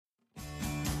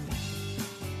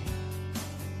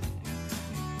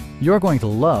You're going to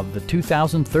love the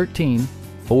 2013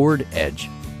 Ford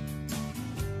Edge.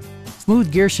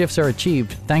 Smooth gear shifts are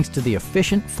achieved thanks to the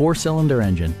efficient 4-cylinder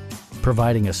engine,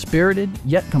 providing a spirited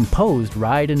yet composed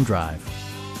ride and drive.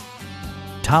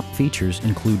 Top features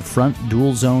include front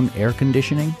dual-zone air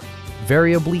conditioning,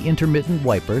 variably intermittent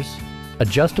wipers,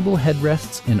 adjustable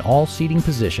headrests in all seating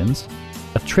positions,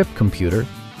 a trip computer,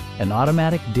 an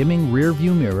automatic dimming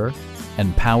rear-view mirror,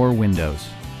 and power windows.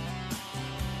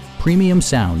 Premium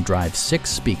sound drives 6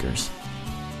 speakers,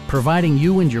 providing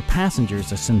you and your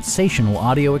passengers a sensational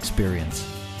audio experience.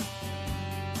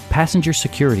 Passenger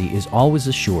security is always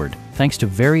assured thanks to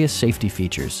various safety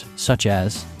features such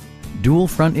as dual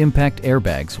front impact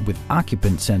airbags with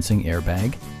occupant sensing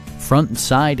airbag, front and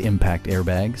side impact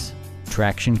airbags,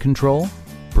 traction control,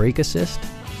 brake assist,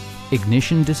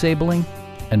 ignition disabling,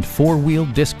 and 4-wheel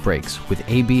disc brakes with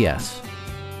ABS.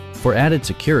 For added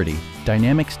security,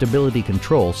 dynamic stability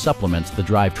control supplements the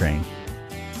drivetrain.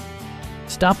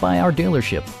 Stop by our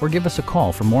dealership or give us a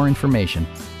call for more information.